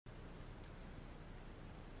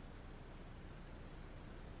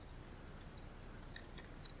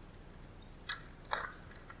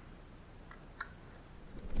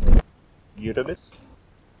new to this?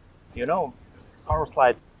 You know,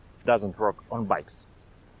 Powerslide doesn't work on bikes.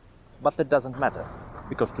 But that doesn't matter,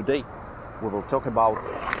 because today we will talk about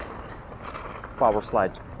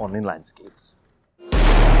Powerslide on inline skates.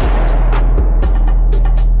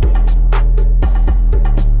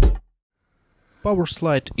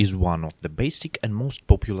 Powerslide is one of the basic and most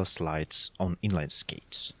popular slides on inline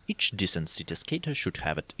skates. Each decent city skater should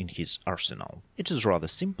have it in his arsenal. It is rather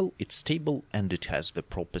simple, it's stable, and it has the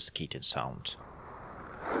proper skating sound.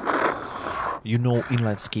 You know,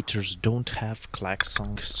 inline skaters don't have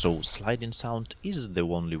klaxon, so sliding sound is the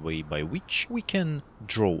only way by which we can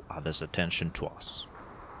draw others' attention to us.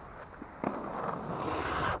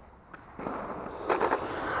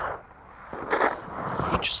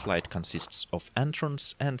 Each slide consists of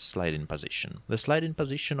entrance and sliding position. The sliding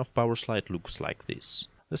position of Powerslide looks like this.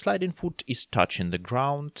 The sliding foot is touching the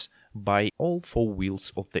ground by all four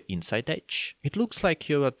wheels of the inside edge. It looks like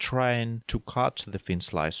you are trying to cut the thin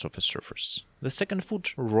slice of a surface. The second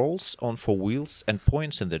foot rolls on four wheels and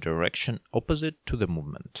points in the direction opposite to the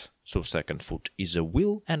movement. So second foot is a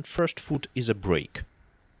wheel and first foot is a brake.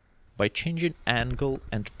 By changing angle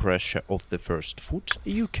and pressure of the first foot,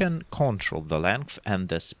 you can control the length and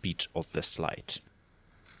the speed of the slide.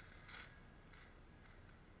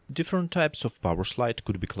 Different types of Powerslide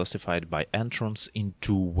could be classified by entrance in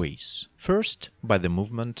two ways. First, by the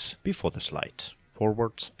movement before the slide,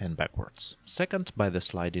 forwards and backwards. Second, by the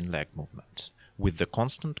sliding leg movement, with the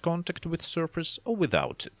constant contact with surface or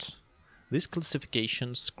without it. These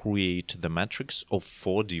classifications create the matrix of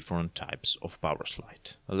four different types of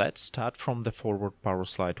Powerslide. Let's start from the forward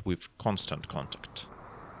Powerslide with constant contact.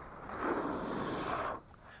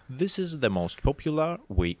 This is the most popular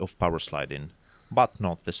way of Powersliding, but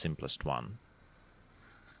not the simplest one.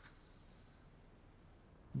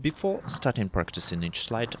 Before starting practicing each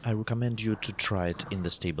slide, I recommend you to try it in the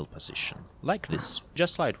stable position. Like this.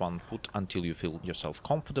 Just slide one foot until you feel yourself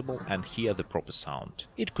comfortable and hear the proper sound.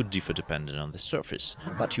 It could differ depending on the surface,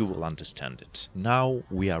 but you will understand it. Now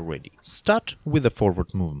we are ready. Start with the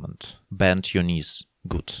forward movement. Bend your knees.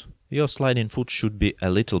 Good. Your sliding foot should be a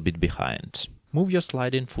little bit behind. Move your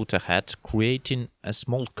sliding foot ahead, creating a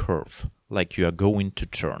small curve, like you are going to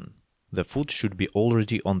turn. The foot should be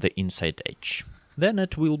already on the inside edge. Then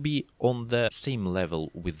it will be on the same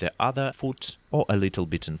level with the other foot or a little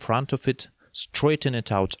bit in front of it, straighten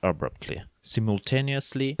it out abruptly,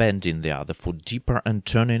 simultaneously bending the other foot deeper and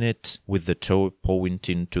turning it with the toe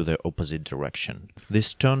pointing to the opposite direction.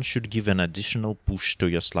 This turn should give an additional push to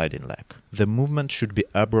your sliding leg. The movement should be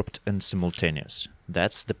abrupt and simultaneous.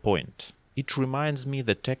 That's the point. It reminds me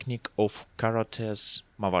the technique of karate's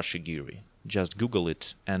mawashi giri. Just Google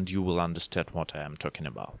it and you will understand what I am talking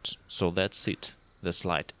about. So that's it. The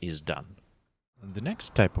slide is done. The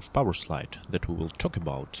next type of Powerslide that we will talk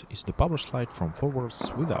about is the Powerslide from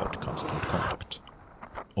forwards without constant contact,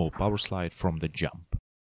 or Powerslide from the jump.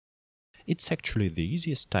 It's actually the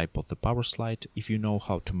easiest type of the Powerslide if you know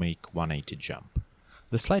how to make 180 jump.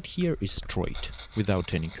 The slide here is straight,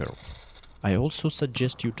 without any curve. I also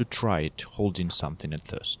suggest you to try it holding something at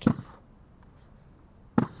first.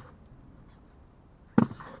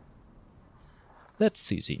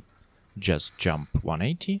 That's easy. Just jump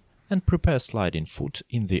 180 and prepare sliding foot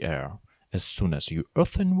in the air. As soon as you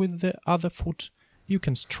earthen with the other foot, you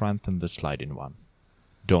can strengthen the sliding one.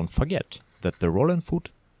 Don't forget that the rolling foot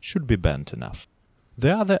should be bent enough.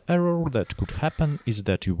 The other error that could happen is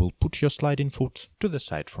that you will put your sliding foot to the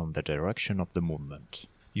side from the direction of the movement.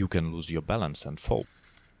 You can lose your balance and fall.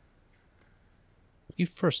 If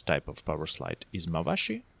first type of Powerslide is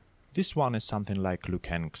mawashi, this one is something like Liu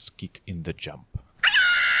Kang's kick in the jump.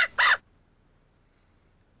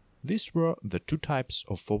 These were the two types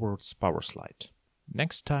of forwards Powerslide.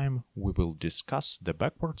 Next time we will discuss the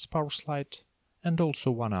backwards Powerslide and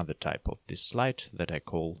also one other type of this slide that I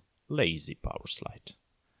call lazy Powerslide.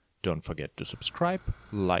 Don't forget to subscribe,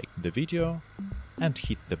 like the video and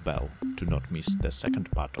hit the bell to not miss the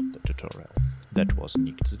second part of the tutorial. That was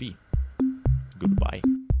Nik Zvi. Goodbye.